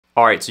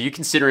All right, so you're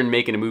considering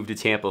making a move to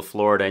Tampa,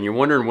 Florida, and you're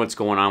wondering what's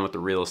going on with the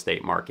real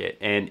estate market.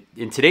 And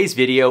in today's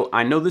video,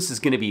 I know this is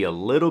going to be a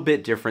little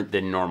bit different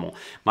than normal.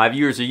 My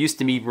viewers are used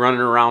to me running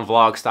around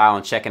vlog style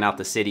and checking out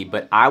the city,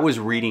 but I was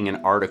reading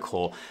an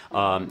article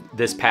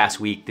this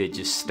past week that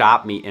just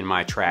stopped me in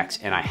my tracks,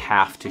 and I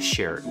have to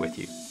share it with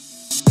you.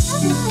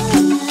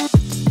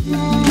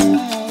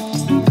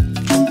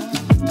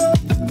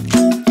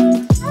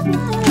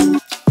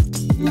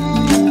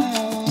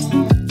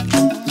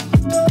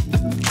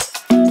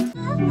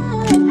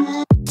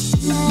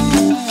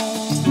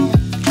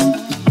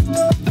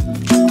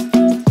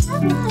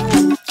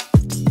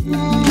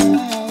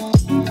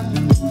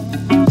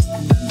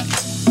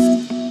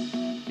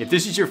 If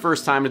this is your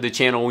first time to the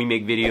channel, we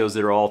make videos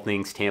that are all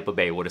things Tampa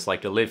Bay. What it's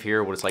like to live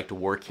here, what it's like to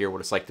work here,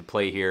 what it's like to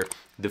play here,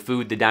 the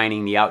food, the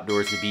dining, the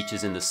outdoors, the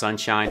beaches, and the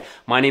sunshine.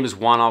 My name is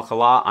Juan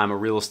Alcala. I'm a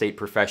real estate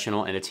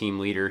professional and a team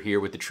leader here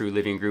with the True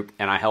Living Group,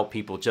 and I help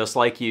people just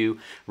like you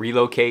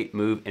relocate,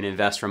 move, and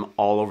invest from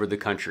all over the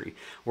country.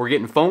 We're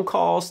getting phone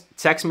calls,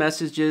 text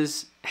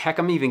messages, heck,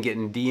 I'm even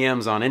getting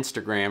DMs on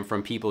Instagram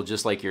from people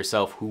just like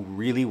yourself who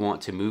really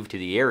want to move to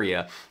the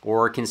area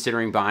or are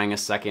considering buying a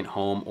second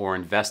home or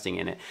investing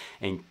in it.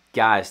 And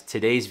guys,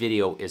 today's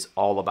video is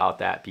all about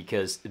that,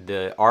 because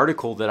the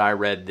article that I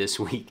read this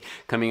week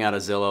coming out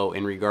of Zillow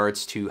in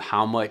regards to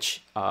how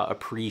much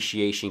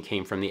appreciation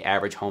came from the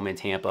average home in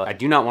Tampa, I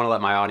do not want to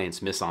let my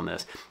audience miss on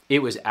this.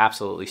 It was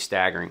absolutely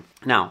staggering.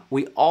 Now,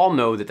 we all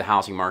know that the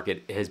housing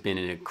market has been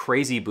in a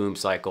crazy boom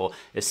cycle,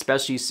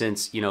 especially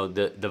since, you know,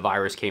 the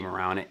virus came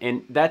around,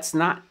 and that's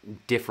not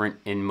different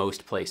in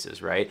most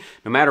places, right?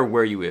 No matter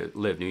where you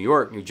live, New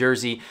York, New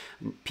Jersey,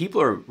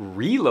 people are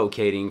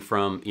relocating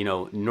from, you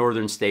know,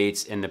 northern states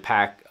and the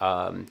Pac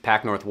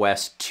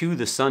Northwest to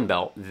the Sun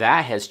Belt.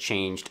 That has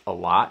changed a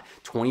lot.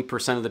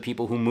 20% of the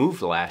people who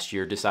moved last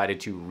year decided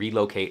to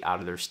relocate out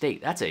of their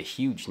state. That's a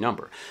huge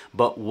number.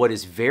 But what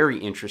is very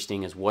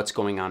interesting is what's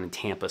going on in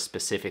Tampa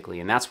specifically.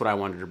 And that's what I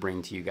wanted to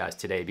bring to you guys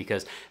today,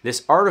 because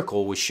this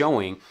article was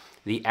showing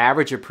the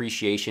average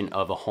appreciation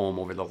of a home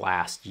over the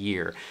last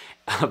year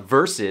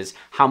versus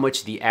how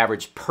much the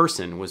average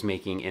person was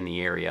making in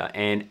the area.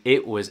 And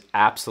it was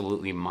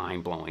absolutely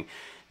mind-blowing.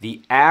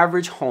 The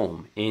average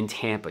home in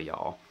Tampa,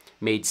 y'all,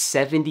 made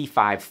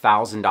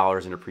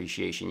 $75,000 in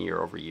appreciation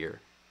year over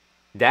year.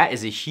 That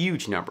is a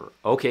huge number.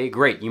 Okay,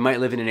 great. You might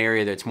live in an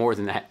area that's more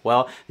than that.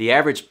 Well, the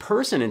average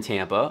person in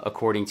Tampa,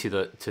 according to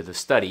the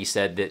study,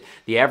 said that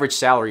the average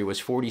salary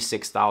was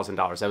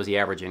 $46,000. That was the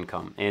average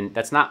income. And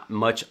that's not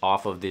much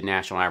off of the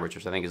national average,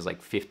 which I think is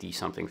like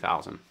 50-something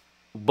thousand.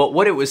 But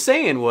what it was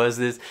saying was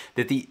this,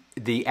 that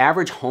the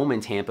average home in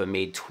Tampa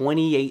made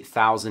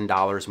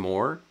 $28,000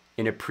 more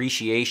in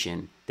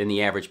appreciation than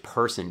the average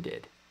person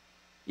did.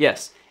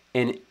 Yes.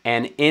 An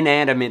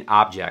inanimate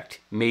object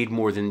made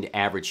more than the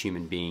average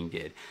human being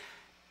did.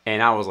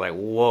 And I was like,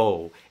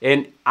 whoa.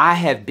 And I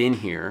have been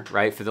here,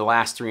 right, for the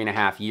last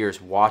 3.5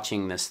 years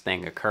watching this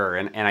thing occur.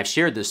 And I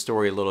shared this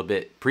story a little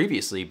bit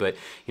previously, but,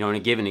 you know, to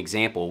give an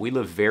example, we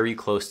live very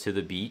close to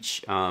the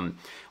beach.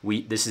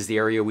 This is the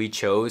area we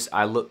chose.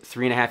 I looked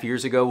 3.5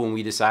 years ago when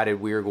we decided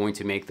we were going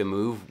to make the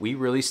move. We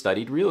really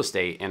studied real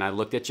estate, and I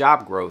looked at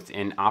job growth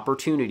and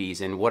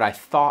opportunities and what I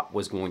thought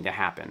was going to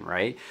happen,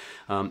 right?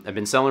 I've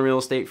been selling real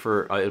estate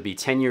for, it'll be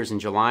 10 years in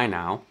July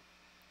now.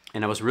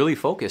 And I was really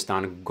focused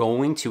on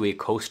going to a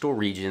coastal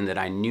region that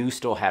I knew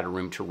still had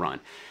room to run.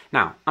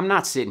 Now, I'm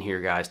not sitting here,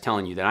 guys,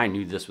 telling you that I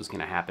knew this was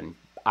going to happen.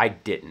 I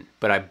didn't,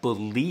 but I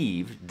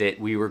believed that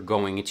we were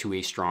going into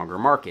a stronger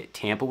market.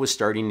 Tampa was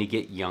starting to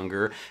get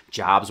younger.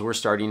 Jobs were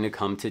starting to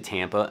come to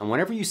Tampa. And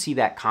whenever you see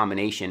that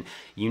combination,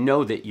 you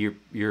know that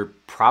you're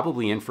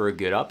probably in for a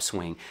good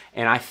upswing.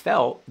 And I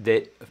felt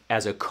that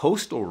as a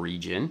coastal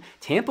region,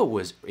 Tampa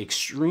was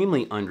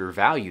extremely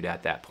undervalued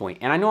at that point.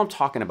 And I know I'm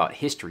talking about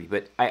history,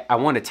 but I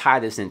want to tie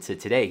this into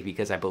today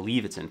because I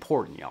believe it's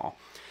important, y'all.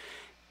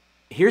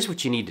 Here's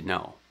what you need to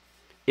know.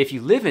 If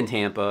you live in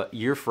Tampa,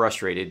 you're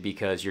frustrated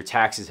because your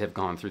taxes have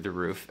gone through the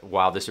roof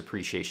while this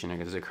appreciation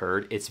has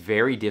occurred. It's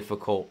very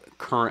difficult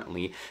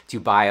currently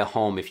to buy a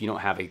home if you don't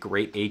have a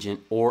great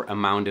agent or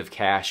amount of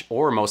cash,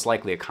 or most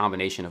likely a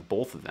combination of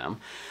both of them.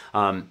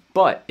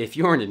 But if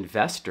you're an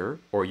investor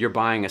or you're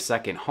buying a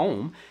second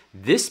home,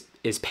 this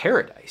is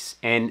paradise.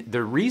 And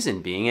the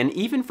reason being, and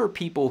even for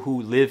people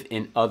who live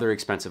in other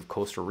expensive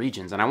coastal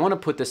regions, and I want to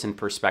put this in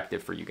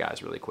perspective for you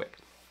guys really quick,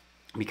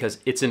 because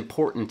it's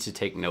important to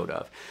take note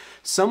of.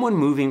 Someone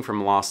moving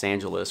from Los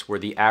Angeles, where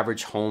the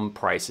average home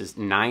price is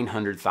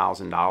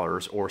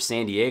 $900,000, or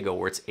San Diego,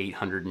 where it's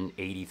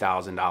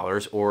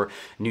 $880,000, or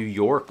New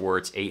York, where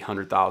it's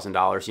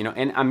 $800,000, you know,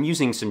 and I'm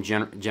using some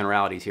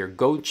generalities here.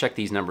 Go check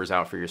these numbers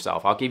out for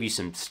yourself. I'll give you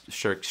some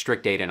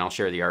strict data, and I'll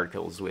share the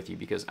articles with you,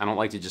 because I don't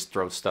like to just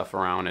throw stuff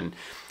around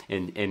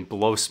and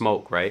blow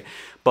smoke, right?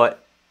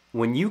 But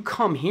when you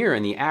come here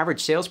and the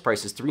average sales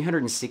price is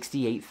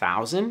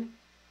 $368,000,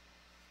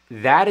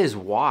 that is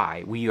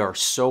why we are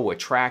so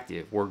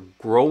attractive. We're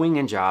growing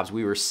in jobs.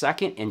 We were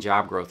second in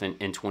job growth in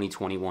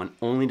 2021,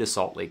 only to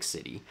Salt Lake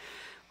City.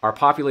 our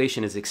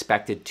population is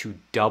expected to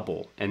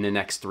double in the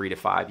next 3 to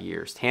 5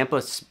 years.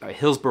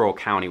 Hillsborough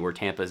County, where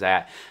Tampa's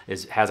at,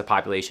 has a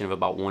population of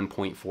about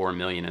 1.4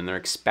 million, and they're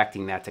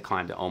expecting that to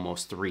climb to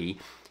almost 3.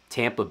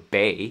 Tampa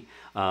Bay,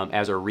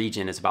 as a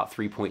region, is about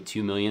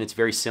 3.2 million. It's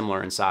very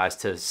similar in size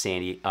to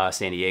San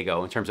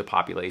Diego in terms of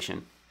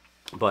population.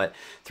 But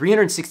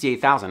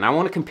 368,000, I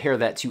want to compare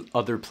that to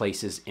other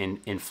places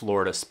in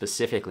Florida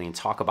specifically and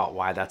talk about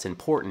why that's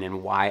important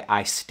and why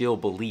I still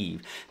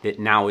believe that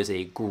now is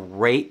a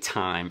great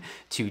time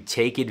to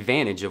take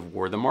advantage of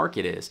where the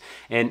market is.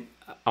 And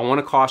I want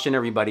to caution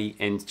everybody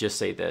and just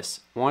say this.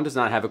 Juan does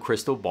not have a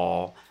crystal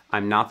ball.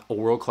 I'm not a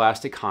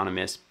world-class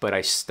economist, but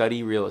I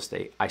study real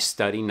estate. I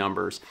study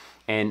numbers.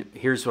 And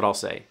here's what I'll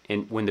say.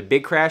 And when the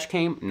big crash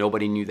came,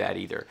 nobody knew that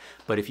either.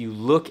 But if you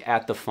look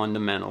at the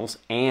fundamentals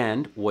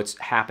and what's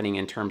happening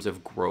in terms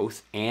of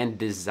growth and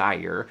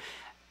desire,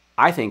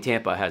 I think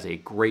Tampa has a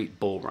great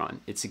bull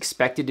run. It's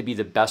expected to be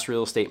the best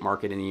real estate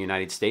market in the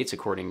United States,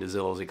 according to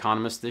Zillow's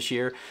economists this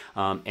year.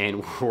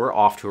 And we're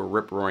off to a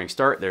rip-roaring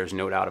start. There's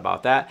no doubt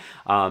about that.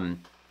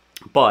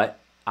 But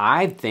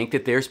I think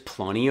that there's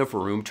plenty of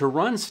room to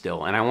run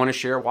still, and I want to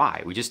share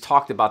why. We just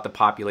talked about the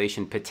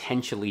population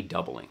potentially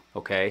doubling,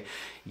 okay?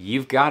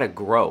 You've got to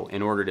grow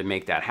in order to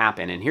make that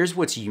happen, and here's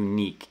what's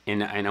unique,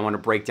 and I want to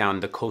break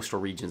down the coastal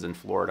regions in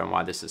Florida and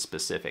why this is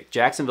specific.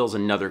 Jacksonville's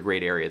another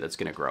great area that's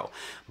going to grow,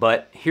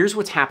 but here's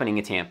what's happening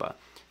in Tampa.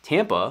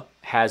 Tampa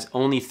has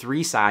only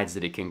 3 sides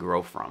that it can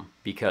grow from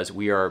because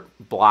we are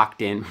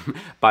blocked in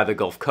by the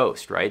Gulf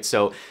Coast, right?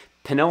 So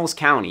Pinellas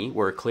County,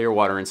 where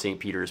Clearwater and St.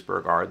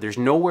 Petersburg are, there's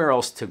nowhere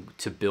else to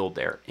build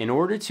there. In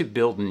order to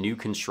build new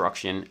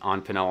construction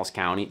on Pinellas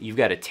County, you've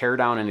got to tear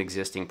down an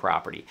existing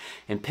property.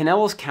 And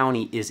Pinellas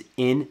County is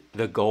in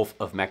the Gulf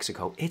of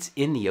Mexico. It's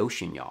in the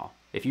ocean, y'all.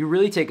 If you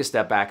really take a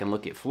step back and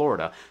look at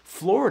Florida,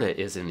 Florida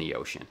is in the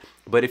ocean.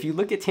 But if you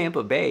look at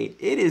Tampa Bay,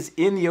 it is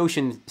in the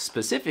ocean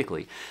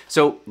specifically.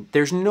 So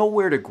there's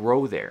nowhere to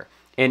grow there.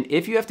 And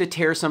if you have to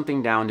tear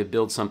something down to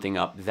build something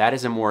up, that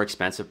is a more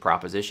expensive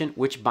proposition,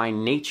 which by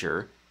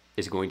nature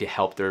is going to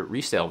help the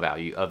resale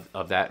value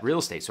of that real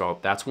estate. So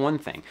that's one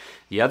thing.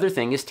 The other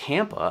thing is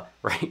Tampa,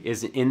 right,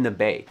 is in the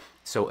Bay.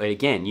 So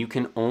again, you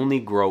can only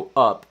grow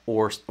up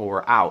or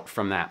out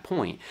from that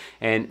point.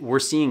 And we're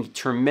seeing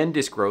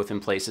tremendous growth in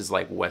places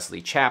like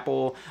Wesley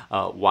Chapel,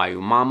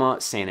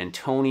 Waimama, San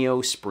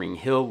Antonio, Spring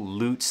Hill,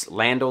 Lutz,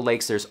 Land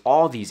O'Lakes. There's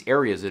all these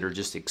areas that are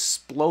just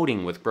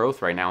exploding with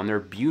growth right now, and they're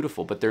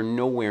beautiful, but they're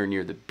nowhere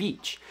near the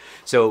beach.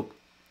 So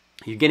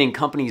you're getting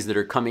companies that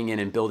are coming in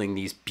and building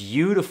these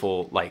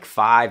beautiful like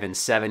 5 and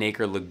 7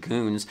 acre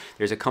lagoons.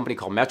 There's a company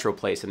called Metro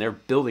Place, and they're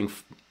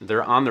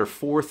on their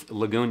 4th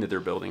lagoon that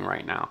they're building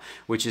right now,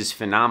 which is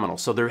phenomenal.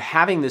 So they're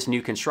having this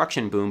new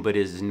construction boom, but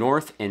it is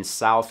north and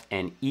south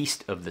and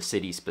east of the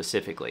city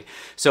specifically.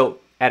 So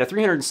at a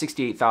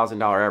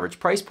 $368,000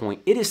 average price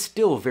point, it is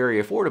still very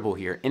affordable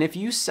here. And if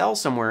you sell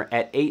somewhere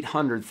at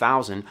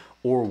 $800,000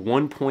 or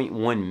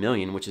 1.1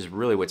 million, which is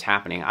really what's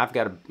happening. I've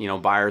got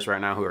buyers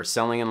right now who are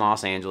selling in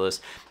Los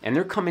Angeles, and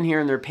they're coming here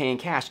and they're paying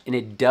cash, and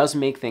it does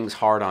make things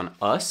hard on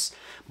us,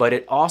 but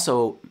it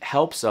also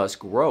helps us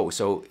grow.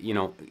 So,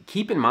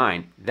 keep in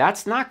mind,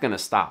 that's not going to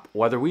stop.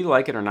 Whether we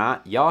like it or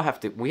not,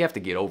 we have to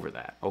get over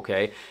that,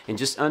 okay? And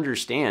just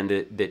understand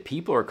that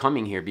people are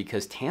coming here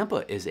because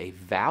Tampa is a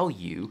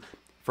value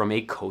from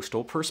a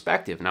coastal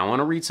perspective. Now I want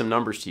to read some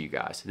numbers to you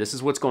guys. This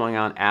is what's going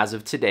on as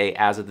of today,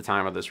 as of the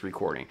time of this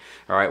recording.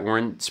 All right, we're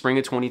in spring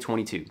of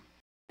 2022.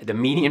 The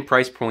median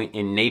price point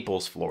in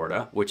Naples,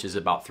 Florida, which is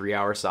about 3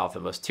 hours south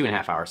of us,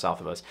 2.5 hours south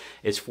of us,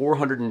 is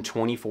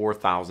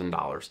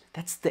 $424,000.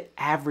 That's the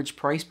average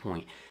price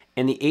point.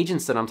 And the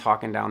agents that I'm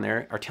talking down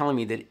there are telling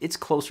me that it's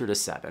closer to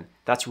 7.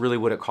 That's really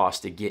what it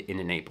costs to get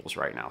into Naples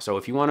right now. So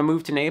if you want to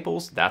move to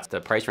Naples, that's the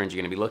price range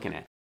you're going to be looking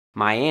at.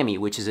 Miami,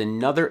 which is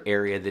another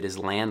area that is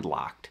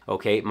landlocked,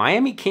 okay?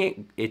 Miami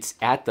it's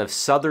at the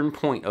southern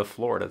point of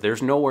Florida.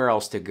 There's nowhere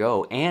else to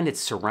go, and it's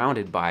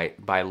surrounded by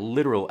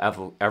literal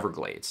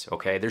Everglades,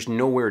 okay? There's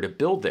nowhere to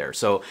build there.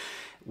 So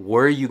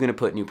where are you gonna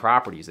put new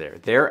properties there?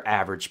 Their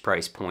average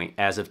price point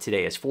as of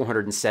today is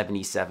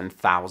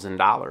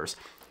 $477,000.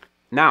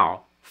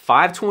 Now,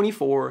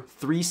 524,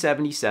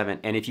 377,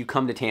 and if you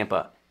come to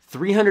Tampa,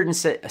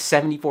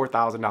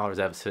 $374,000 as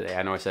of today.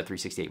 I know I said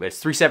 368, but it's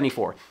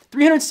 374.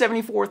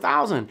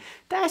 $374,000.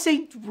 That's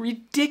a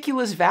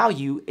ridiculous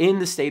value in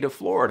the state of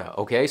Florida,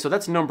 okay? So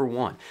that's number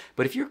one.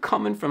 But if you're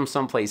coming from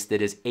someplace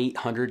that is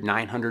 800,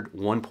 900,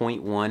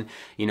 1.1,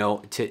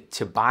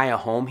 to buy a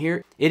home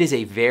here, it is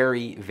a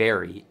very,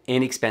 very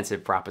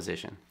inexpensive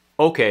proposition.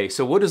 Okay,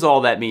 so what does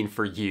all that mean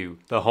for you,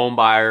 the home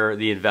buyer,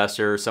 the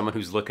investor, someone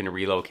who's looking to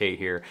relocate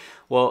here?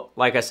 Well,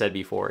 like I said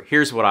before,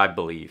 here's what I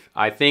believe.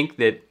 I think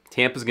that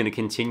Tampa's going to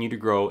continue to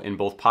grow in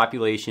both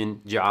population,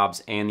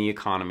 jobs, and the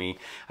economy.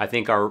 I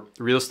think our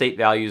real estate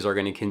values are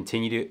going to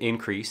continue to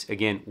increase.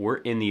 Again, we're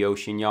in the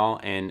ocean, y'all,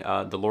 and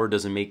the Lord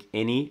doesn't make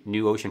any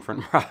new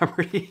oceanfront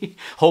property,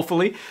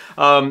 hopefully.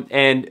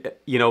 And,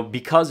 you know,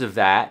 because of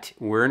that,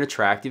 we're an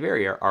attractive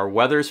area. Our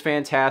weather is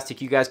fantastic.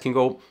 You guys can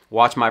go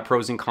watch my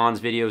pros and cons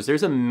videos.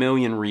 There's a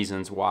million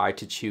reasons why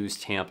to choose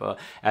Tampa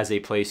as a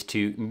place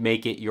to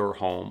make it your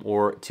home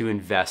or to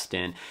invest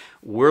in.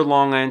 We're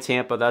Long Island,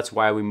 Tampa. That's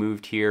why we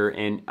moved here.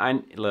 And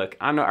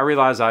I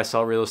realize I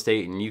sell real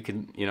estate, and you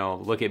can, you know,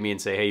 look at me and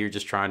say, hey, you're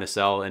just trying to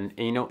sell. And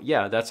you know,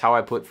 yeah, that's how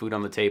I put food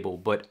on the table.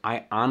 But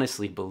I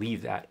honestly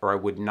believe that, or I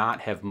would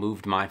not have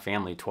moved my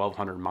family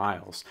 1,200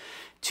 miles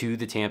to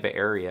the Tampa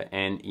area.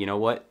 And you know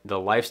what? The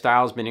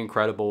lifestyle's been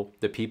incredible.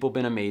 The people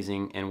been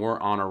amazing, and we're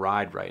on a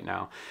ride right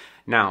now.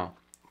 Now,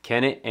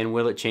 can it and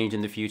will it change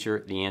in the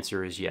future? The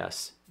answer is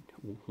yes.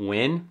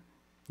 When?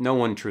 No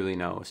one truly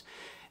knows.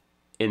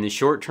 In the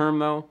short term,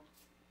 though,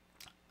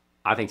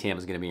 I think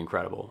Tampa's going to be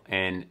incredible.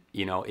 And,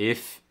 you know,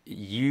 if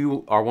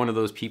you are one of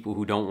those people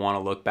who don't want to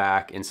look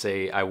back and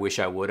say, I wish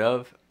I would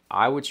have,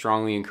 I would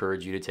strongly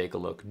encourage you to take a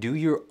look. Do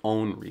your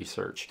own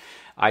research.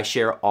 I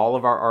share all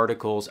of our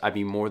articles. I'd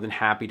be more than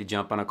happy to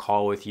jump on a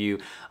call with you.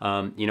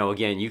 You know,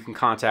 again, you can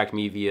contact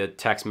me via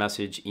text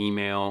message,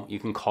 email. You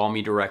can call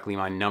me directly.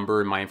 My number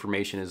and my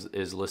information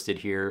is listed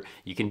here.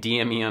 You can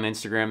DM me on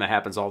Instagram. That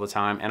happens all the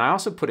time. And I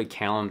also put a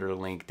calendar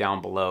link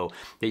down below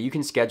that you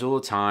can schedule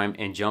a time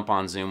and jump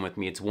on Zoom with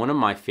me. It's one of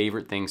my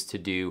favorite things to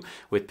do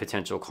with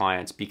potential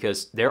clients,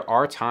 because there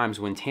are times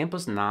when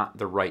Tampa's not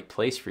the right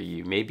place for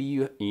you. Maybe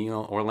you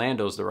know,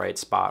 Orlando's the right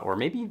spot, or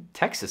maybe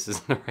Texas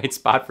is the right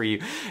spot for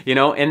you, you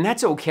know, and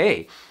that's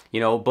okay. You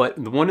know, but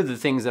one of the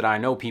things that I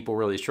know people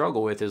really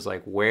struggle with is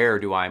like, where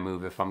do I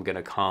move if I'm going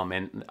to come?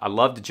 And I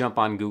love to jump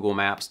on Google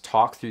Maps,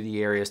 talk through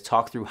the areas,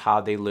 talk through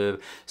how they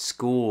live,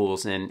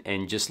 schools, and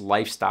just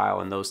lifestyle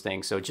and those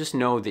things. So just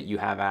know that you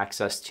have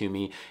access to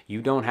me.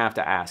 You don't have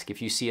to ask.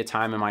 If you see a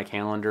time in my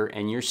calendar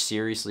and you're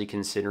seriously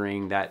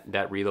considering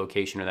that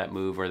relocation or that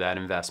move or that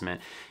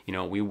investment, you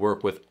know, we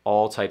work with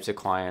all types of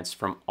clients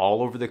from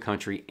all over the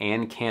country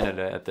and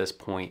Canada at this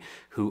point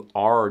who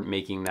are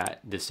making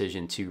that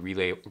decision to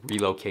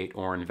relocate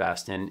or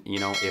invest. And you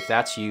know, if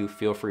that's you,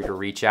 feel free to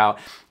reach out.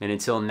 And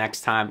until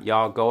next time,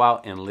 y'all, go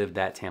out and live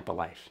that Tampa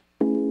life.